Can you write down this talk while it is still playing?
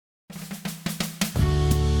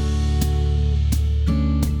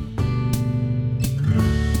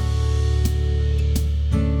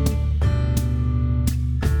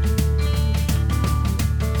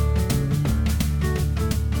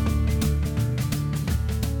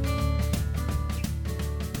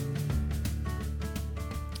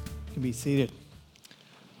can be seated.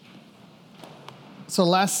 So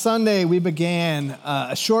last Sunday, we began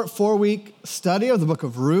a short 4-week study of the book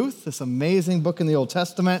of Ruth, this amazing book in the Old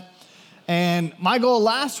Testament. And my goal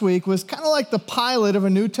last week was kind of like the pilot of a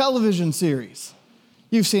new television series.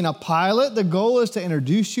 You've seen a pilot. The goal is to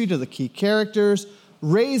introduce you to the key characters,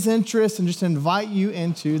 raise interest, and just invite you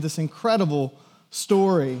into this incredible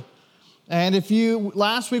story. And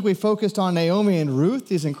last week we focused on Naomi and Ruth,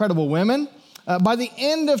 these incredible women. By the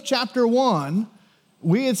end of chapter 1,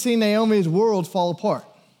 we had seen Naomi's world fall apart.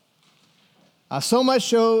 So much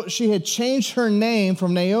so, she had changed her name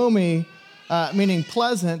from Naomi, meaning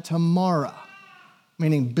pleasant, to Mara,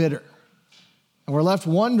 meaning bitter. And we're left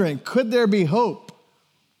wondering, could there be hope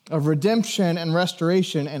of redemption and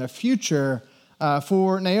restoration and a future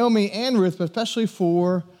for Naomi and Ruth, but especially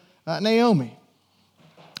for Naomi?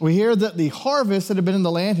 We hear that the harvest that had been in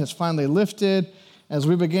the land has finally lifted. As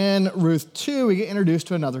we begin Ruth 2, we get introduced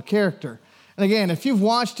to another character. And again, if you've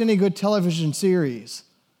watched any good television series,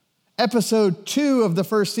 episode 2 of the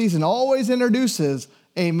first season always introduces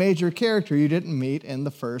a major character you didn't meet in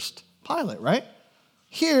the first pilot, right?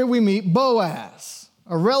 Here we meet Boaz,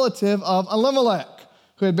 a relative of Elimelech,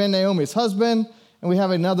 who had been Naomi's husband, and we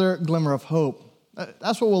have another glimmer of hope.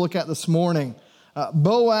 That's what we'll look at this morning.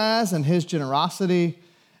 Boaz and his generosity,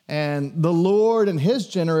 and the Lord and his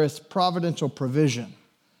generous providential provision.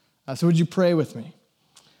 So would you pray with me?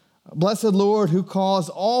 Blessed Lord, who caused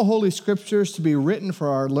all holy scriptures to be written for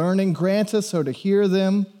our learning, grant us so to hear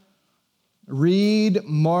them, read,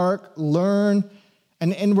 mark, learn,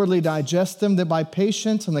 and inwardly digest them, that by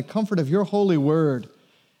patience and the comfort of your holy word,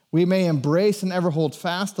 we may embrace and ever hold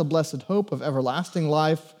fast the blessed hope of everlasting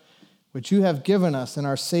life, which you have given us in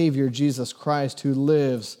our Savior, Jesus Christ, who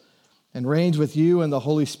lives and reigns with you and the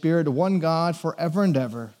Holy Spirit, one God, forever and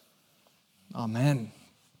ever. Amen.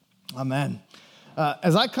 Amen.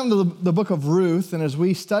 As I come to the book of Ruth, and as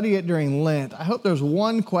we study it during Lent, I hope there's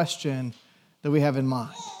one question that we have in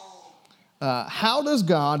mind. How does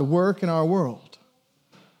God work in our world?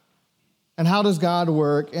 And how does God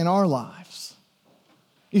work in our lives?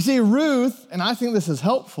 You see, Ruth, and I think this is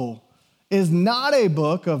helpful, is not a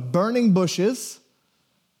book of burning bushes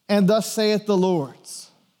and thus saith the Lord's.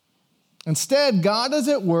 Instead, God is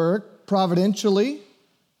at work providentially,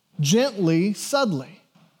 gently, subtly.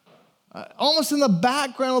 Almost in the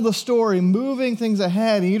background of the story, moving things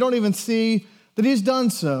ahead, and you don't even see that he's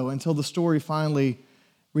done so until the story finally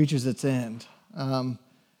reaches its end. I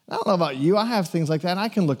don't know about you, I have things like that I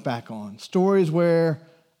can look back on. Stories where,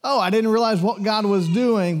 I didn't realize what God was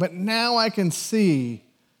doing, but now I can see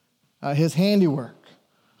his handiwork.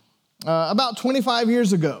 About 25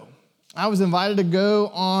 years ago, I was invited to go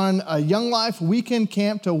on a Young Life weekend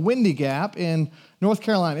camp to Windy Gap in North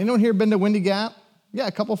Carolina. Anyone here been to Windy Gap? Yeah,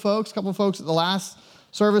 a couple folks at the last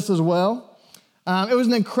service as well. It was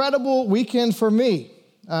an incredible weekend for me.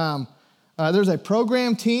 There's a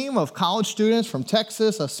program team of college students from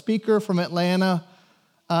Texas, a speaker from Atlanta,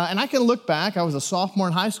 and I can look back. I was a sophomore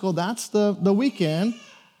in high school. That's the weekend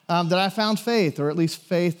that I found faith, or at least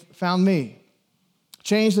faith found me.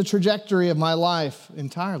 Changed the trajectory of my life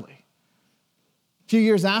entirely. A few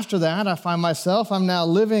years after that, I'm now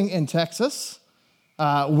living in Texas,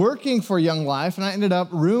 working for Young Life, and I ended up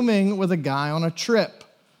rooming with a guy on a trip.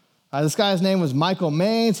 This guy's name was Michael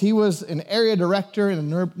Maines. He was an area director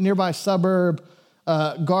in a nearby suburb,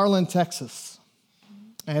 Garland, Texas.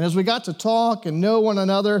 And as we got to talk and know one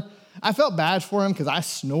another, I felt bad for him because I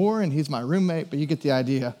snore and he's my roommate, but you get the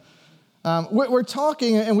idea. We're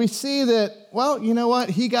talking and we see that, you know what?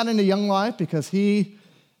 He got into Young Life because he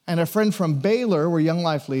and a friend from Baylor were Young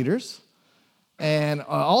Life leaders. And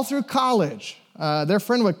all through college, their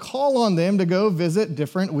friend would call on them to go visit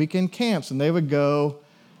different weekend camps. And they would go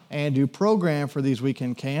and do program for these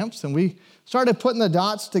weekend camps. And we started putting the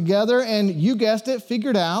dots together. And you guessed it,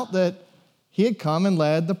 figured out that he had come and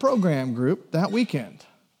led the program group that weekend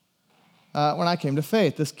when I came to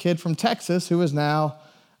faith. This kid from Texas who is now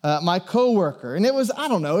my coworker. And it was,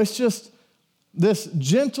 it's just this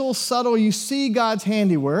gentle, subtle, you see God's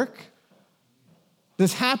handiwork,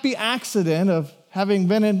 this happy accident of having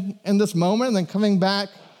been in this moment and then coming back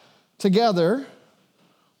together.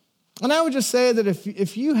 And I would just say that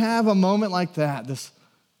if you have a moment like that,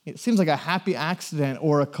 it seems like a happy accident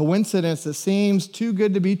or a coincidence that seems too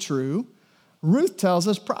good to be true, Ruth tells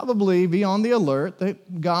us probably be on the alert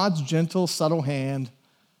that God's gentle, subtle hand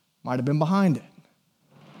might have been behind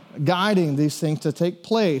it, guiding these things to take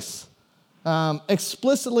place.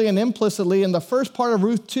 Explicitly and implicitly in the first part of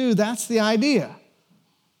Ruth 2, that's the idea,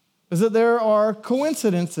 is that there are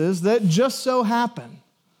coincidences that just so happen.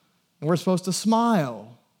 And we're supposed to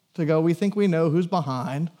smile, to go, we think we know who's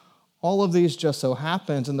behind All of these just so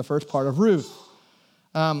happens in the first part of Ruth.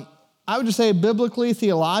 I would just say biblically,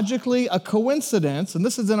 theologically, a coincidence, and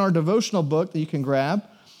this is in our devotional book that you can grab,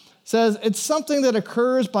 says it's something that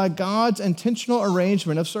occurs by God's intentional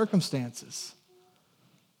arrangement of circumstances.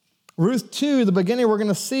 Ruth 2, the beginning we're going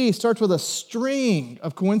to see, starts with a string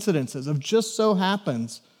of coincidences of just so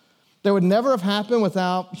happens that would never have happened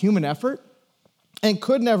without human effort and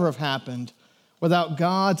could never have happened without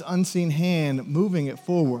God's unseen hand moving it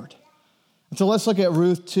forward. And so let's look at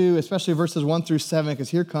Ruth 2, especially verses 1 through 7, because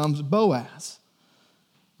here comes Boaz.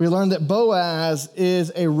 We learned that Boaz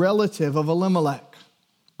is a relative of Elimelech.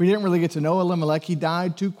 We didn't really get to know Elimelech. He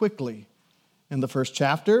died too quickly in the first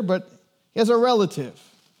chapter, but he has a relative.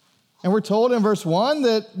 And we're told in verse 1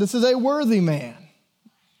 that this is a worthy man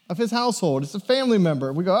of his household. It's a family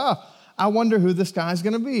member. We go, I wonder who this guy's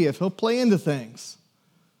going to be, if he'll play into things.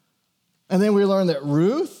 And then we learn that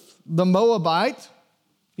Ruth, the Moabite,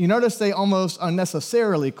 you notice they almost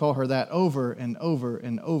unnecessarily call her that over and over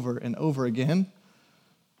and over and over again.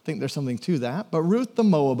 I think there's something to that. But Ruth, the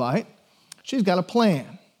Moabite, she's got a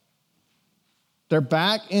plan. They're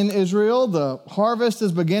back in Israel. The harvest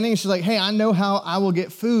is beginning. She's like, hey, I know how I will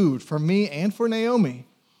get food for me and for Naomi.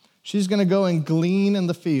 She's going to go and glean in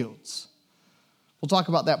the fields. We'll talk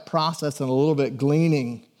about that process in a little bit,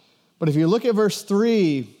 gleaning. But if you look at verse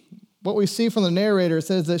 3, what we see from the narrator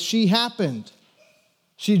says that she happened.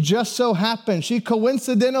 She just so happened. She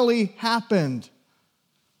coincidentally happened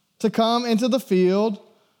to come into the field,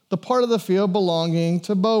 the part of the field belonging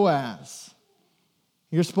to Boaz.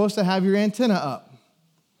 You're supposed to have your antenna up.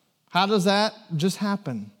 How does that just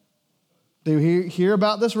happen? They hear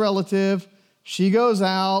about this relative. She goes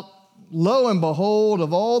out. Lo and behold,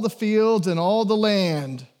 of all the fields and all the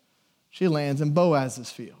land, she lands in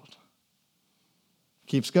Boaz's field.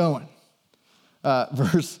 Keeps going.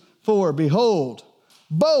 Verse 4, behold,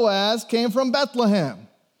 Boaz came from Bethlehem.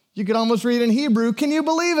 You could almost read in Hebrew, can you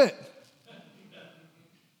believe it?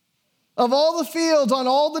 Of all the fields on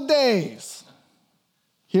all the days,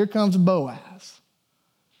 here comes Boaz.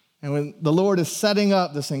 And when the Lord is setting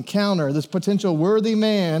up this encounter, this potential worthy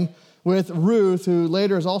man with Ruth, who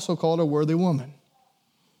later is also called a worthy woman.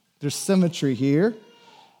 There's symmetry here,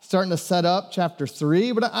 starting to set up chapter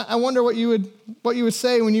 3. But I wonder what you would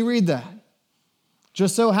say when you read that.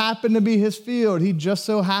 Just so happened to be his field. He just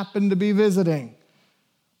so happened to be visiting.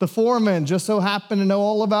 The foreman just so happened to know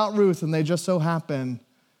all about Ruth, and they just so happened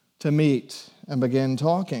to meet and begin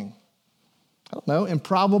talking. I don't know,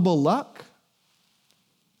 improbable luck?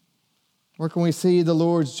 Or can we see the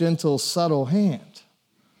Lord's gentle, subtle hand?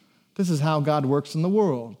 This is how God works in the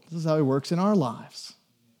world. This is how he works in our lives.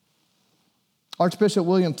 Archbishop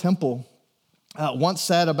William Temple once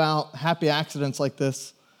said about happy accidents like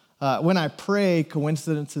this, when I pray,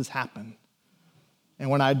 coincidences happen. And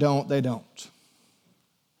when I don't, they don't.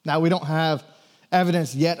 Now, we don't have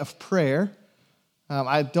evidence yet of prayer.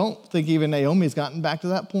 I don't think even Naomi's gotten back to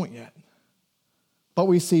that point yet. But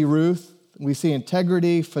we see Ruth, we see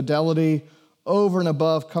integrity, fidelity, over and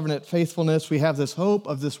above covenant faithfulness. We have this hope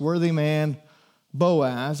of this worthy man,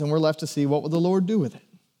 Boaz, and we're left to see what will the Lord do with it.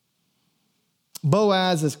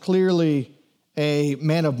 Boaz is clearly a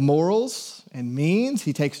man of morals and means.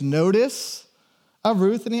 He takes notice of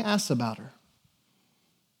Ruth and he asks about her.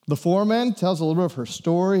 The foreman tells a little bit of her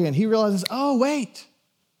story and he realizes, oh, wait,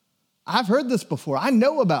 I've heard this before. I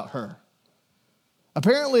know about her.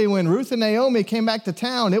 Apparently, when Ruth and Naomi came back to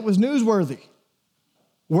town, it was newsworthy.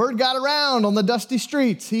 Word got around on the dusty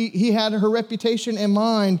streets. He had her reputation in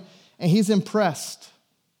mind, and he's impressed.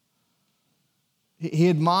 He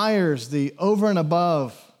admires the over and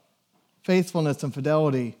above faithfulness and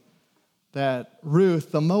fidelity that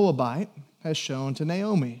Ruth, the Moabite, has shown to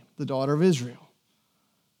Naomi, the daughter of Israel.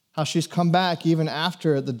 How she's come back even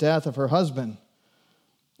after the death of her husband.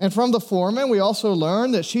 And from the foreman, we also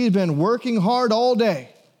learn that she's been working hard all day,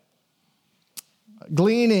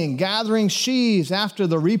 gleaning, gathering sheaves after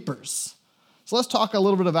the reapers. So let's talk a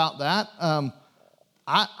little bit about that. I'm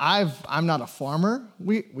not a farmer.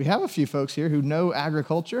 We have a few folks here who know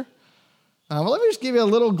agriculture. Well, let me just give you a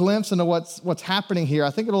little glimpse into what's happening here. I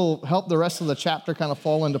think it'll help the rest of the chapter kind of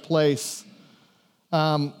fall into place.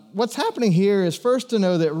 What's happening here is first to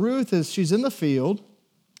know that Ruth she's in the field,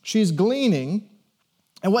 she's gleaning,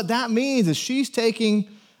 and what that means is she's taking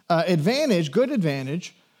good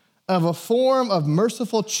advantage of a form of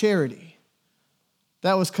merciful charity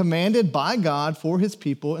that was commanded by God for his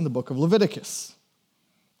people in the book of Leviticus.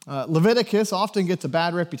 Leviticus often gets a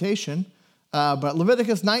bad reputation, but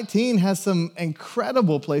Leviticus 19 has some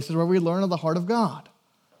incredible places where we learn of the heart of God.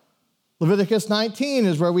 Leviticus 19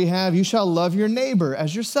 is where we have, you shall love your neighbor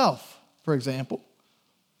as yourself, for example.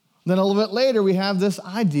 Then a little bit later, we have this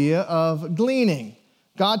idea of gleaning.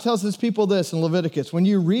 God tells his people this in Leviticus: when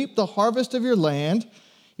you reap the harvest of your land,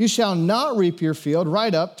 you shall not reap your field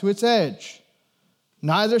right up to its edge.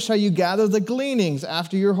 Neither shall you gather the gleanings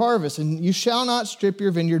after your harvest, and you shall not strip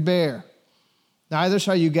your vineyard bare. Neither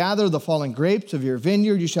shall you gather the fallen grapes of your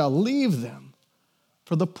vineyard. You shall leave them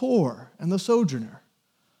for the poor and the sojourner.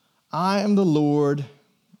 I am the Lord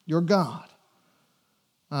your God.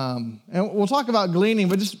 And we'll talk about gleaning,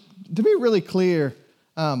 but just to be really clear,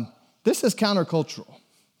 this is countercultural.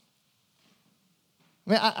 I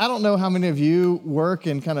mean, I don't know how many of you work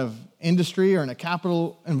in kind of industry or in a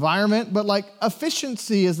capital environment, but like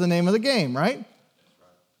efficiency is the name of the game, right?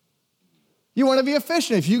 You want to be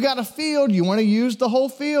efficient. If you got a field, you want to use the whole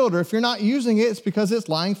field. Or if you're not using it, it's because it's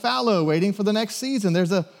lying fallow, waiting for the next season.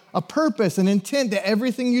 There's a purpose, an intent to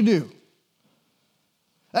everything you do.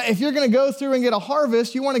 If you're going to go through and get a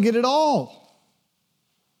harvest, you want to get it all.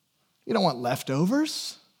 You don't want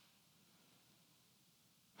leftovers.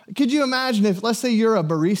 Could you imagine if, let's say you're a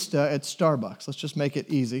barista at Starbucks. Let's just make it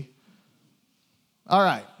easy. All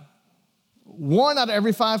right. 1 out of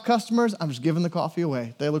every 5 customers, I'm just giving the coffee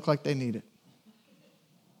away. They look like they need it.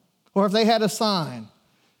 Or if they had a sign,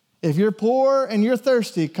 if you're poor and you're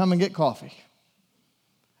thirsty, come and get coffee.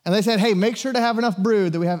 And they said, hey, make sure to have enough brew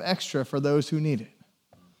that we have extra for those who need it.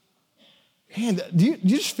 Man, do you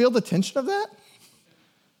just feel the tension of that?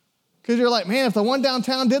 Because you're like, man, if the one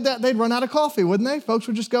downtown did that, they'd run out of coffee, wouldn't they? Folks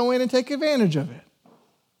would just go in and take advantage of it.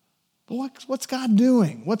 But what's God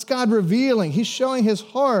doing? What's God revealing? He's showing his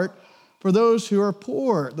heart for those who are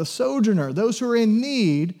poor, the sojourner, those who are in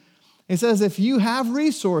need. He says, if you have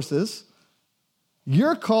resources,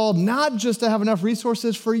 you're called not just to have enough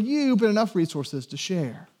resources for you, but enough resources to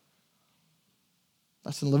share.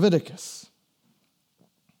 That's in Leviticus.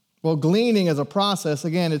 Well, gleaning is a process.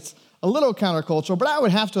 Again, it's a little countercultural, but I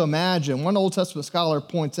would have to imagine, one Old Testament scholar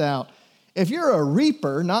points out, if you're a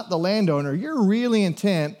reaper, not the landowner, you're really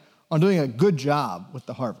intent on doing a good job with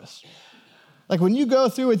the harvest. Like when you go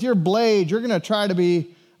through with your blade, you're going to try to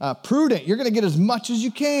be prudent. You're going to get as much as you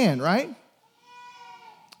can, right?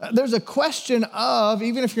 There's a question of,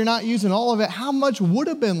 even if you're not using all of it, how much would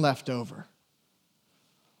have been left over?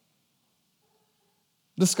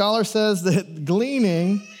 The scholar says that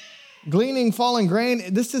gleaning fallen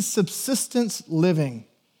grain, this is subsistence living.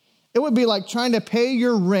 It would be like trying to pay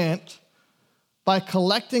your rent by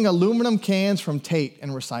collecting aluminum cans from Tate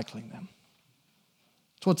and recycling them.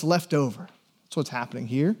 It's what's left over. That's what's happening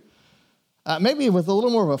here. Maybe with a little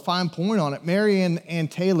more of a fine point on it, Marian Ann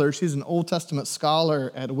Taylor, she's an Old Testament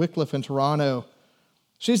scholar at Wycliffe in Toronto.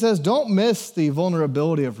 She says, don't miss the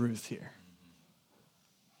vulnerability of Ruth here.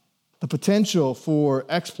 The potential for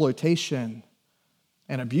exploitation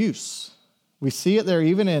and abuse. We see it there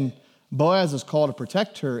even in Boaz's call to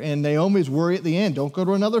protect her, and Naomi's worry at the end, don't go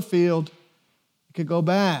to another field. It could go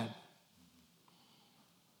bad.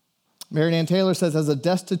 Marian Ann Taylor says, as a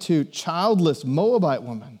destitute, childless Moabite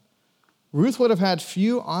woman, Ruth would have had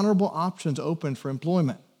few honorable options open for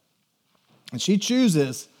employment. And she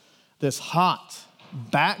chooses this hot,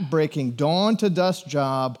 back-breaking, dawn-to-dusk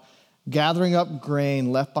job, gathering up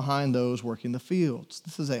grain left behind those working the fields.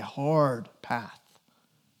 This is a hard path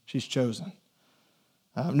she's chosen.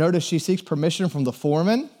 Notice she seeks permission from the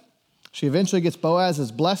foreman. She eventually gets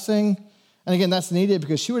Boaz's blessing. And again, that's needed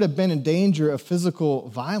because she would have been in danger of physical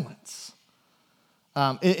violence.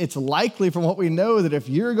 It's likely from what we know that if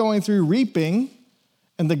you're going through reaping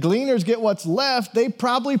and the gleaners get what's left, they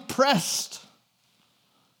probably pressed.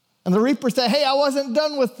 And the reapers say, hey, I wasn't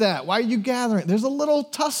done with that. Why are you gathering? There's a little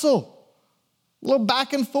tussle. A little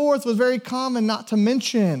back and forth was very common, not to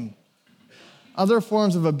mention other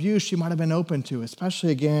forms of abuse she might have been open to,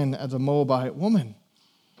 especially, again, as a Moabite woman.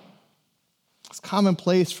 It's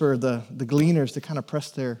commonplace for the gleaners to kind of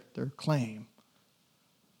press their claim.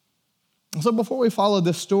 And so before we follow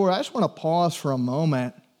this story, I just want to pause for a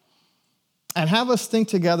moment and have us think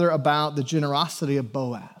together about the generosity of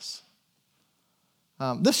Boaz.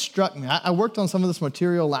 This struck me. I worked on some of this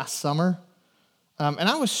material last summer, and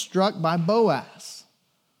I was struck by Boaz.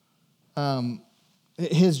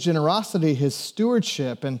 His generosity, his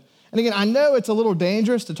stewardship. And again, I know it's a little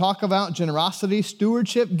dangerous to talk about generosity,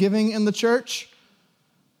 stewardship, giving in the church.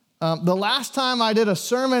 The last time I did a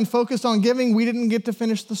sermon focused on giving, we didn't get to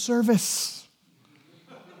finish the service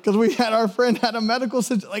because our friend had a medical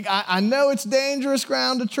situation. I know it's dangerous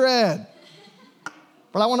ground to tread,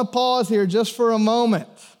 but I want to pause here just for a moment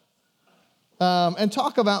and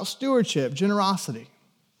talk about stewardship, generosity.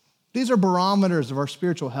 These are barometers of our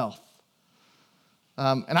spiritual health.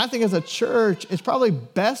 And I think as a church, it's probably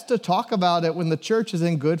best to talk about it when the church is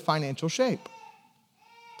in good financial shape.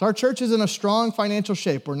 Our church is in a strong financial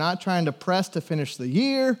shape. We're not trying to press to finish the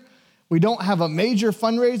year. We don't have a major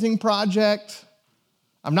fundraising project.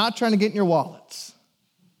 I'm not trying to get in your wallets.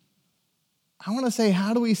 I want to say,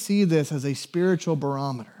 how do we see this as a spiritual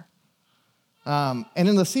barometer? And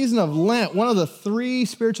in the season of Lent, one of the 3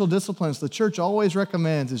 spiritual disciplines the church always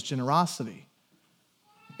recommends is generosity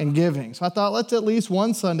and giving. So I thought, let's at least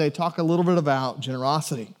one Sunday talk a little bit about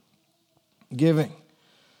generosity, giving.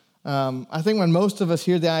 I think when most of us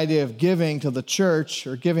hear the idea of giving to the church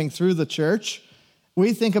or giving through the church,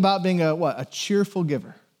 we think about being a cheerful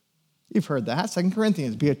giver. You've heard that, 2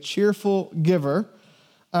 Corinthians, be a cheerful giver.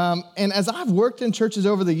 And as I've worked in churches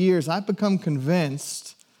over the years, I've become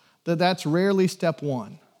convinced that that's rarely step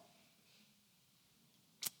one.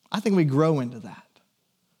 I think we grow into that.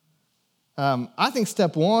 I think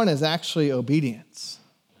step one is actually obedience.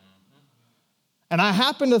 And I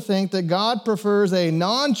happen to think that God prefers a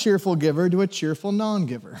non-cheerful giver to a cheerful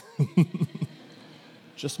non-giver.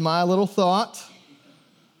 Just my little thought.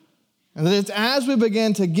 And that it's as we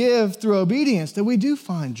begin to give through obedience that we do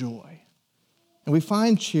find joy. And we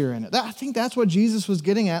find cheer in it. I think that's what Jesus was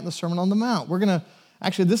getting at in the Sermon on the Mount. We're going to,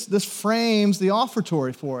 actually, this frames the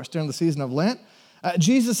offertory for us during the season of Lent.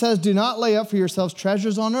 Jesus says, do not lay up for yourselves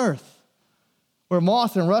treasures on earth, where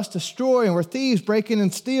moth and rust destroy and where thieves break in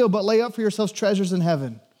and steal, but lay up for yourselves treasures in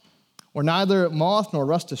heaven, where neither moth nor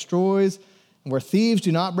rust destroys, and where thieves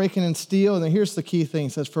do not break in and steal. And then here's the key thing.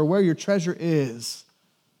 It says, for where your treasure is,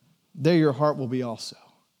 there your heart will be also.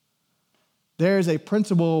 There is a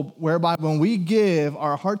principle whereby when we give,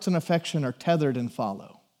 our hearts and affection are tethered and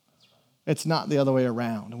follow. It's not the other way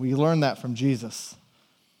around. And we learn that from Jesus.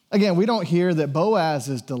 Again, we don't hear that Boaz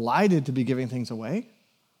is delighted to be giving things away.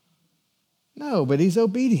 No, but he's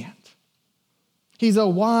obedient. He's a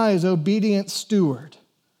wise, obedient steward.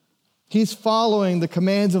 He's following the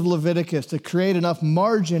commands of Leviticus to create enough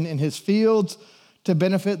margin in his fields to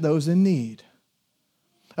benefit those in need.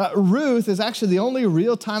 Ruth is actually the only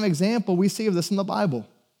real-time example we see of this in the Bible.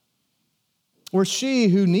 Where she,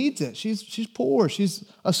 who needs it, she's poor, she's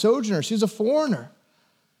a sojourner, she's a foreigner,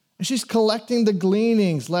 and she's collecting the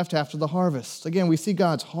gleanings left after the harvest. Again, we see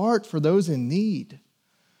God's heart for those in need.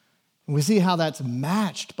 And we see how that's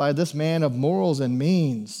matched by this man of morals and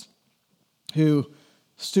means who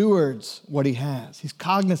stewards what he has. He's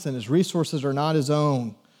cognizant his resources are not his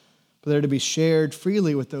own, but they're to be shared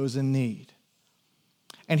freely with those in need.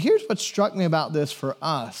 And here's what struck me about this for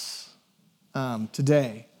us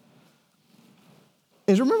today,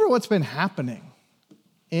 is remember what's been happening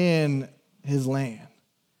in his land.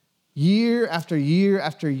 Year after year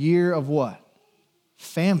after year of what?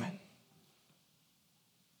 Famine.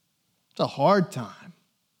 It's a hard time.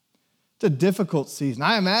 It's a difficult season.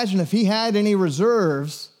 I imagine if he had any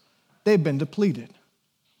reserves, they've been depleted.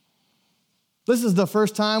 This is the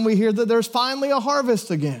first time we hear that there's finally a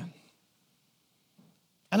harvest again.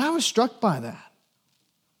 And I was struck by that.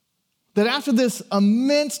 That after this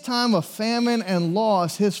immense time of famine and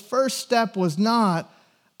loss, his first step was not,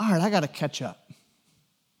 all right, I got to catch up.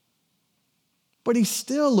 But he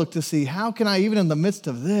still looked to see, how can I, even in the midst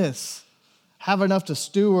of this, have enough to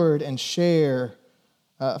steward and share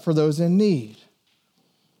for those in need?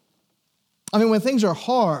 I mean, when things are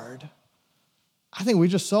hard, I think we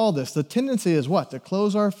just saw this. The tendency is what? To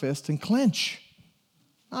close our fist and clench,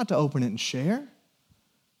 not to open it and share.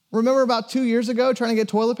 Remember about 2 years ago trying to get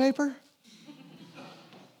toilet paper?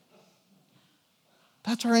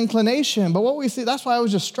 That's our inclination. But what we see, that's why I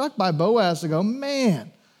was just struck by Boaz to go,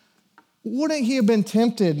 man, wouldn't he have been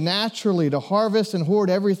tempted naturally to harvest and hoard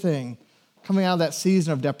everything coming out of that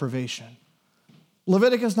season of deprivation?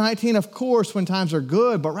 Leviticus 19, of course, when times are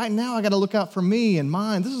good, but right now I got to look out for me and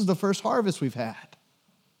mine. This is the first harvest we've had.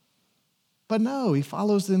 But no, he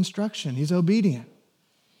follows the instruction. He's obedient.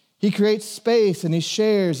 He creates space and he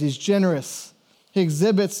shares. He's generous. He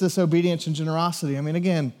exhibits this obedience and generosity. I mean,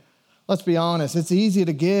 again, let's be honest. It's easy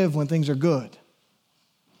to give when things are good.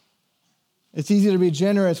 It's easy to be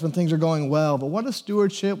generous when things are going well. But what does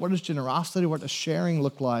stewardship, what does generosity, what does sharing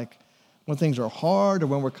look like when things are hard or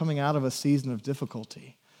when we're coming out of a season of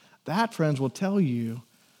difficulty? That, friends, will tell you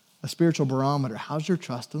a spiritual barometer. How's your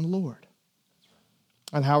trust in the Lord?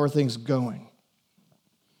 And how are things going?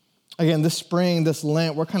 Again, this spring, this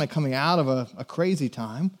Lent, we're kind of coming out of a crazy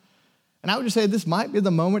time. And I would just say this might be the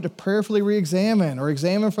moment to prayerfully re-examine or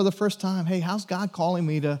examine for the first time, hey, how's God calling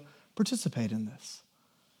me to participate in this?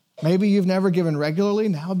 Maybe you've never given regularly.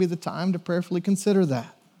 Now would be the time to prayerfully consider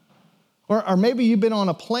that. Or maybe you've been on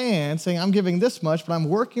a plan saying, I'm giving this much, but I'm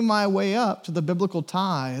working my way up to the biblical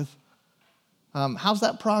tithe. How's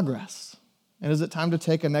that progress? And is it time to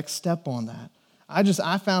take a next step on that?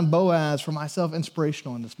 I found Boaz for myself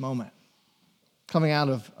inspirational in this moment, coming out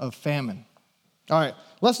of famine. All right,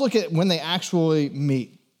 let's look at when they actually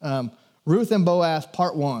meet. Ruth and Boaz,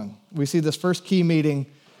 part 1. We see this first key meeting.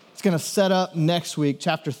 It's going to set up next week,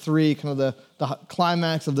 chapter 3, kind of the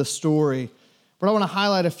climax of the story. But I want to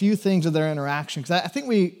highlight a few things of their interaction, because I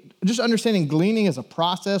think just understanding gleaning as a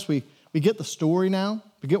process, we get the story now.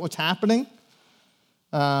 We get what's happening.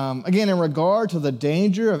 Again, in regard to the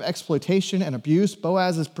danger of exploitation and abuse,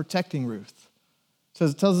 Boaz is protecting Ruth.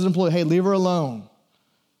 Tells his employee, hey, leave her alone.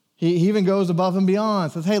 He even goes above and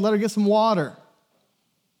beyond, says, hey, let her get some water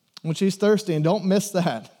when she's thirsty, and don't miss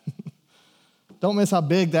that. Don't miss how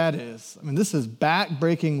big that is. I mean, this is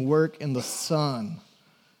back-breaking work in the sun.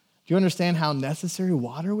 Do you understand how necessary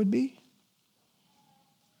water would be?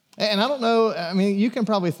 And I don't know, I mean, you can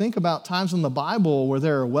probably think about times in the Bible where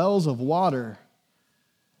there are wells of water.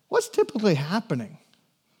 What's typically happening?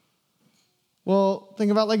 Well,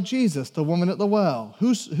 think about like Jesus, the woman at the well.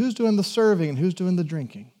 Who's doing the serving and who's doing the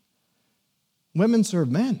drinking? Women serve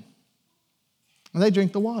men, and they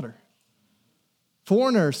drink the water.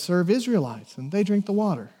 Foreigners serve Israelites, and they drink the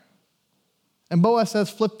water. And Boaz says,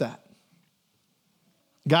 flip that.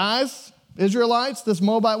 Guys, Israelites, this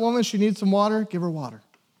Moabite woman, she needs some water, give her water.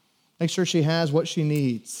 Make sure she has what she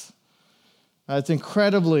needs. It's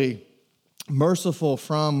incredibly merciful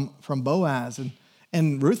from Boaz.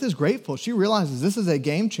 And Ruth is grateful. She realizes this is a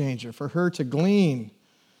game changer for her to glean.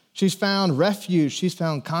 She's found refuge. She's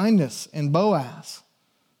found kindness in Boaz.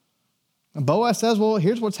 And Boaz says, well,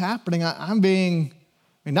 here's what's happening. I'm being,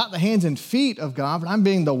 not the hands and feet of God, but I'm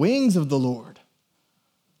being the wings of the Lord.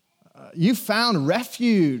 You found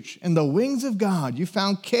refuge in the wings of God. You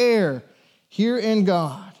found care here in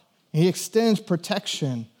God. And he extends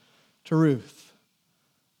protection to Ruth.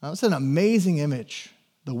 It's an amazing image,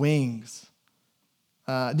 the wings.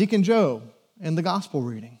 Deacon Joe in the gospel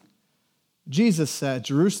reading, Jesus said,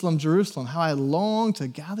 Jerusalem, Jerusalem, how I long to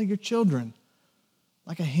gather your children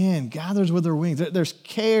like a hen gathers with her wings. There's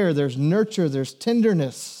care, there's nurture, there's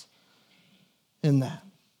tenderness in that.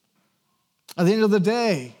 At the end of the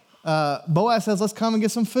day, Boaz says, let's come and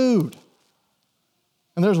get some food.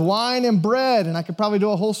 And there's wine and bread, and I could probably do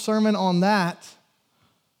a whole sermon on that.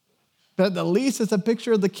 But at the least, it's a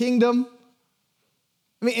picture of the kingdom.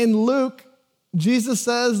 I mean, in Luke, Jesus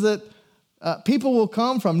says that people will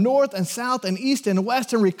come from north and south and east and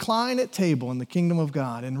west and recline at table in the kingdom of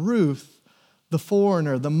God. And Ruth, the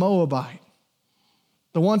foreigner, the Moabite,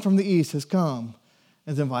 the one from the east, has come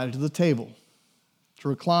and is invited to the table to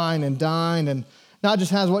recline and dine, and not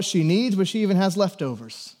just has what she needs, but she even has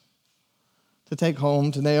leftovers to take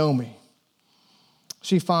home to Naomi.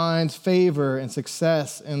 She finds favor and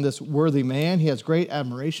success in this worthy man. He has great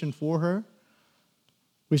admiration for her.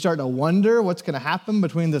 We start to wonder what's going to happen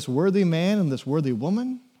between this worthy man and this worthy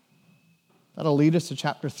woman. That'll lead us to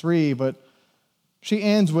chapter 3, but she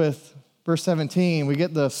ends with verse 17. We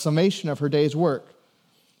get the summation of her day's work.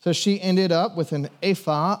 So she ended up with an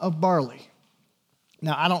ephah of barley.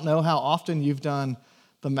 Now, I don't know how often you've done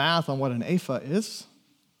the math on what an ephah is.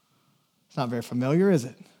 It's not very familiar, is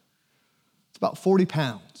it? It's about 40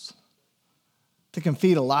 pounds. It can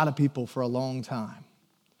feed a lot of people for a long time.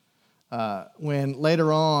 When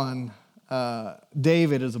later on,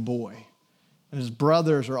 David is a boy, and his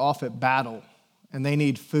brothers are off at battle, and they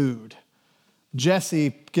need food,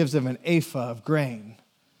 Jesse gives them an ephah of grain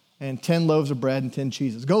and 10 loaves of bread and 10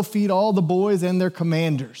 cheeses. Go feed all the boys and their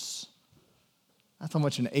commanders. That's how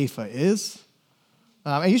much an ephah is.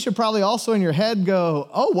 And you should probably also in your head go,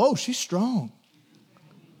 oh, whoa, she's strong.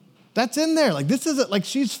 That's in there. Like, this isn't like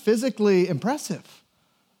she's physically impressive.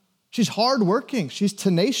 She's hardworking. She's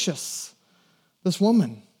tenacious, this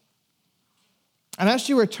woman. And as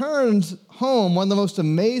she returns home, one of the most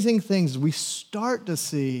amazing things, we start to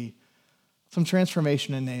see some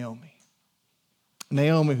transformation in Naomi.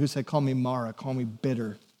 Naomi, who said, call me Mara, call me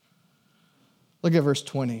bitter. Look at verse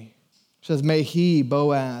 20. It says, may he,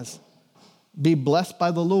 Boaz, be blessed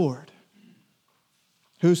by the Lord,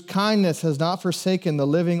 whose kindness has not forsaken the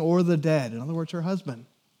living or the dead. In other words, her husband.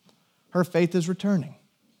 Her faith is returning.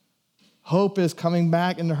 Hope is coming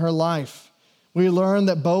back into her life. We learn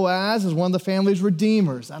that Boaz is one of the family's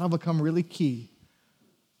redeemers. That'll become really key.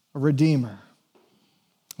 A redeemer.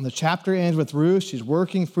 And the chapter ends with Ruth. She's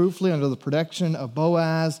working fruitfully under the protection of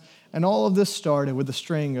Boaz. And all of this started with a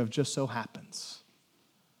string of just so happens.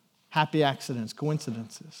 Happy accidents,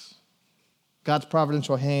 coincidences. God's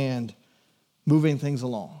providential hand moving things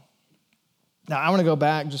along. Now, I want to go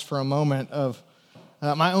back just for a moment of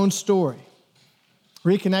my own story.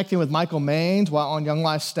 Reconnecting with Michael Maines while on Young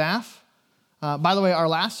Life staff. By the way, our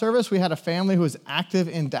last service, we had a family who was active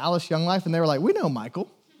in Dallas Young Life, and they were like, we know Michael.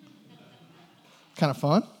 Kind of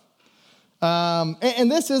fun.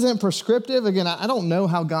 And this isn't prescriptive. Again, I don't know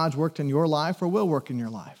how God's worked in your life or will work in your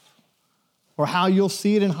life, or how you'll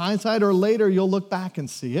see it in hindsight, or later you'll look back and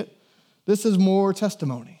see it. This is more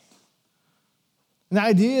testimony. And the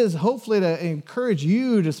idea is hopefully to encourage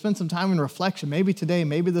you to spend some time in reflection, maybe today,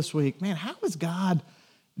 maybe this week. Man, how has God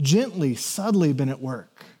gently, subtly been at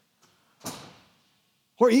work?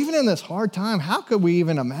 Or even in this hard time, how could we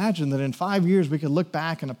even imagine that in 5 years we could look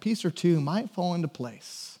back and a piece or two might fall into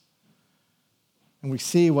place? And we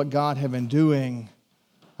see what God had been doing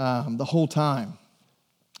the whole time.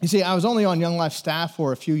 You see, I was only on Young Life staff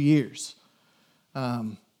for a few years.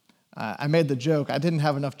 I made the joke, I didn't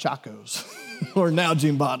have enough Chacos or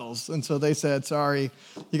Nalgene bottles. And so they said, sorry,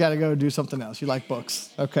 you got to go do something else. You like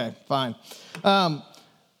books. Okay, fine.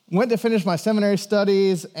 Went to finish my seminary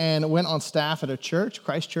studies and went on staff at a church,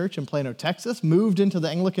 Christ Church in Plano, Texas. Moved into the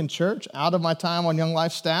Anglican Church out of my time on Young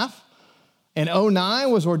Life staff. In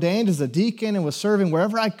 2009, was ordained as a deacon and was serving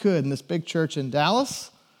wherever I could in this big church in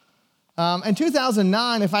Dallas. In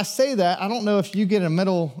 2009, if I say that, I don't know if you get a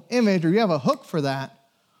mental image or you have a hook for that.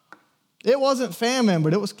 It wasn't famine,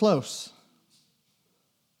 but it was close.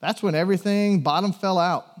 That's when everything bottom fell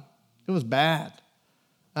out. It was bad.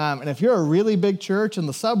 And if you're a really big church in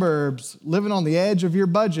the suburbs, living on the edge of your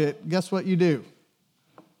budget, guess what you do?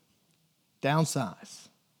 Downsize.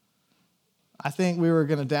 I think we were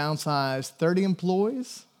going to downsize 30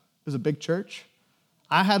 employees. It was a big church.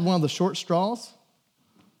 I had one of the short straws.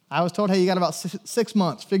 I was told, hey, you got about 6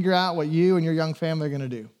 months. Figure out what you and your young family are going to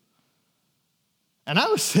do. And I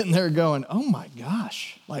was sitting there going, oh my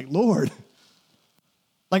gosh, like, Lord.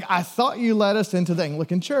 Like, I thought you led us into the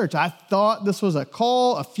Anglican Church. I thought this was a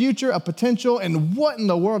call, a future, a potential, and what in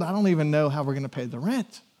the world? I don't even know how we're going to pay the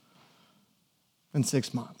rent in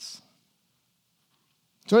 6 months.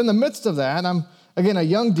 So in the midst of that, I'm, again, a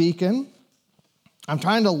young deacon. I'm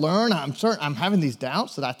trying to learn. I'm having these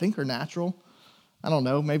doubts that I think are natural. I don't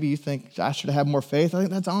know. Maybe you think I should have more faith. I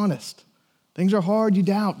think that's honest. Things are hard. You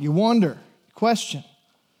doubt. You wonder. You question.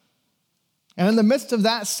 And in the midst of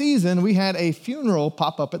that season, we had a funeral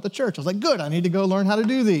pop up at the church. I was like, good, I need to go learn how to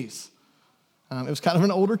do these. It was kind of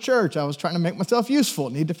an older church. I was trying to make myself useful.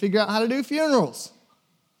 Need to figure out how to do funerals.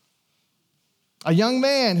 A young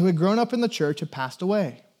man who had grown up in the church had passed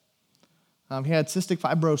away. He had cystic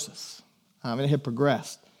fibrosis, and it had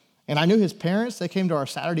progressed. And I knew his parents. They came to our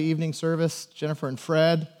Saturday evening service, Jennifer and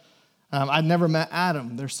Fred. I'd never met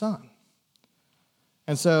Adam, their son.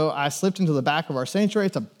 And so I slipped into the back of our sanctuary.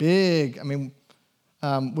 It's a big,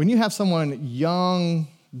 when you have someone young,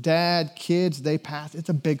 dad, kids, they pass, it's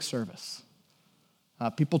a big service.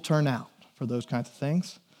 People turn out for those kinds of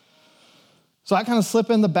things. So I kind of slip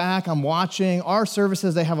in the back. I'm watching. Our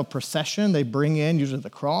services, they have a procession. They bring in usually the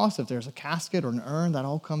cross. If there's a casket or an urn, that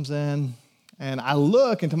all comes in. And I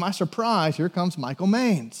look, and to my surprise, here comes Michael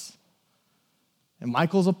Maines. And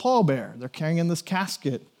Michael's a pallbearer. They're carrying in this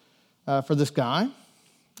casket for this guy.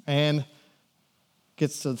 And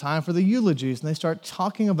gets to the time for the eulogies, and they start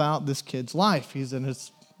talking about this kid's life. He's a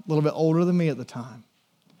little bit older than me at the time.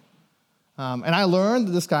 And I learned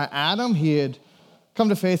that this guy, Adam, he had come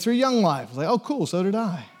to faith through Young Life. I was like, oh, cool, so did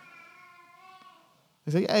I.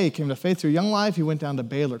 They say, yeah, he came to faith through Young Life. He went down to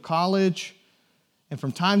Baylor College. And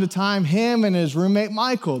from time to time, him and his roommate,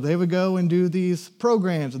 Michael, they would go and do these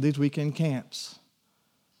programs at these weekend camps.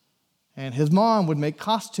 And his mom would make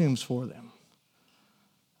costumes for them.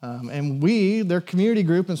 And their community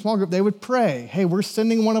group and small group, they would pray. Hey, we're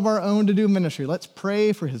sending one of our own to do ministry. Let's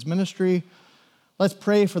pray for his ministry. Let's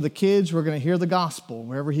pray for the kids who are going to hear the gospel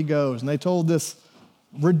wherever he goes. And they told this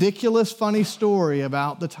ridiculous, funny story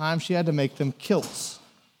about the time she had to make them kilts.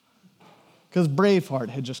 Because Braveheart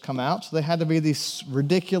had just come out, so they had to be these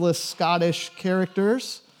ridiculous Scottish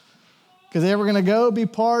characters. Because they were going to go be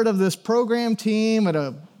part of this program team at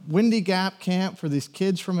a Windy Gap camp for these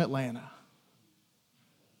kids from Atlanta.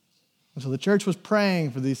 And so the church was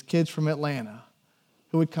praying for these kids from Atlanta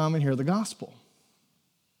who would come and hear the gospel.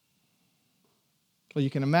 Well, you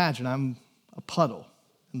can imagine I'm a puddle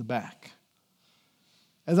in the back.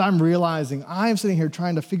 As I'm realizing, I'm sitting here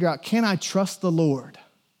trying to figure out, can I trust the Lord?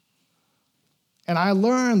 And I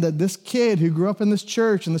learned that this kid who grew up in this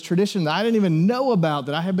church and this tradition that I didn't even know about,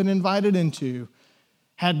 that I had been invited into,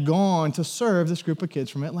 had gone to serve this group of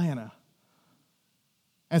kids from Atlanta.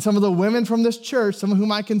 And some of the women from this church, some of whom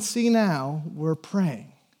I can see now, were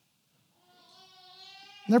praying.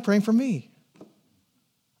 And they're praying for me.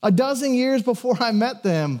 A dozen years before I met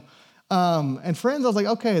them, and friends, I was like,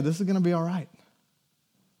 okay, this is going to be all right.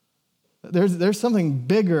 There's something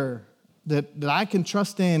bigger that I can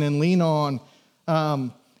trust in and lean on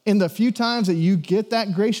in the few times that you get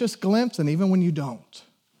that gracious glimpse and even when you don't.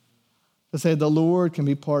 To say the Lord can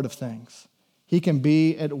be part of things. He can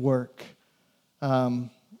be at work.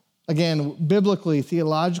 Again, biblically,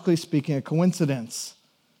 theologically speaking, a coincidence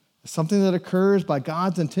is something that occurs by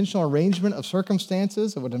God's intentional arrangement of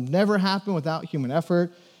circumstances that would have never happened without human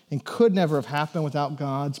effort and could never have happened without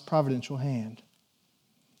God's providential hand.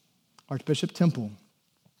 Archbishop Temple,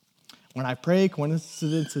 when I pray,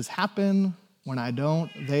 coincidences happen. When I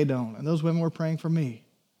don't, they don't. And those women were praying for me.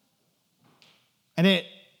 And it's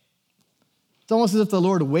almost as if the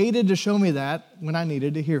Lord waited to show me that when I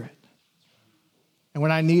needed to hear it and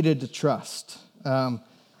when I needed to trust. And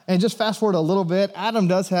just fast forward a little bit, Adam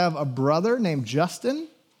does have a brother named Justin.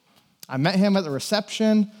 I met him at the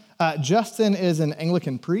reception. Justin is an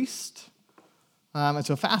Anglican priest. And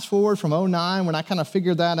so fast forward from 2009 when I kind of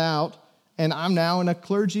figured that out, and I'm now in a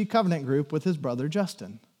clergy covenant group with his brother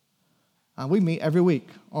Justin. We meet every week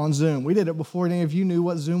on Zoom. We did it before any of you knew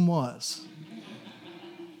what Zoom was,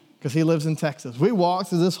 because he lives in Texas. We walked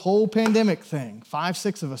through this whole pandemic thing, 5,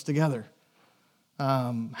 6 of us together.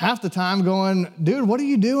 Half the time going, dude, what are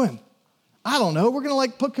you doing? I don't know. We're going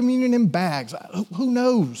to put communion in bags. Who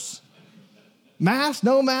knows? Mass,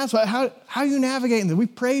 no mass? How are you navigating this? We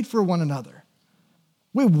prayed for one another.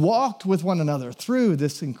 We walked with one another through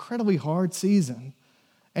this incredibly hard season.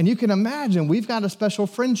 And you can imagine we've got a special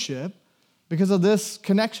friendship because of this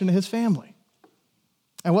connection to his family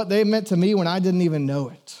and what they meant to me when I didn't even know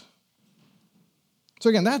it. So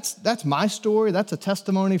again, that's my story. That's a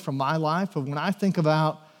testimony from my life of when I think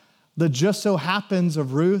about the just so happens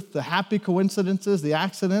of Ruth, the happy coincidences, the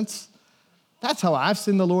accidents. That's how I've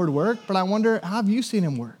seen the Lord work, but I wonder, how have you seen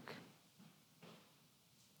him work?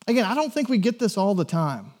 Again, I don't think we get this all the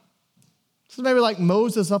time. This is maybe like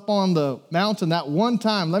Moses up on the mountain that one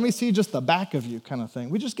time, let me see just the back of you kind of thing.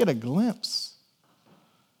 We just get a glimpse.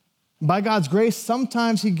 By God's grace,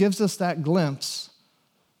 sometimes he gives us that glimpse.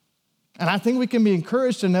 And I think we can be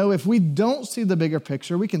encouraged to know if we don't see the bigger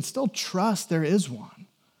picture, we can still trust there is one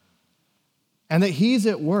and that he's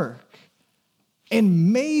at work.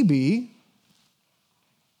 And maybe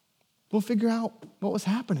we'll figure out what was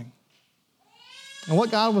happening and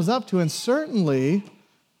what God was up to. And certainly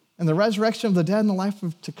in the resurrection of the dead and the life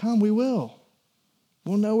to come, we will.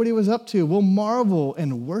 We'll know what he was up to. We'll marvel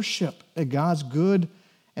and worship at God's good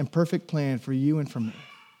and perfect plan for you and for me.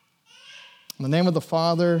 In the name of the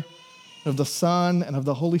Father, of the Son, and of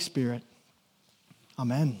the Holy Spirit.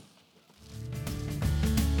 Amen.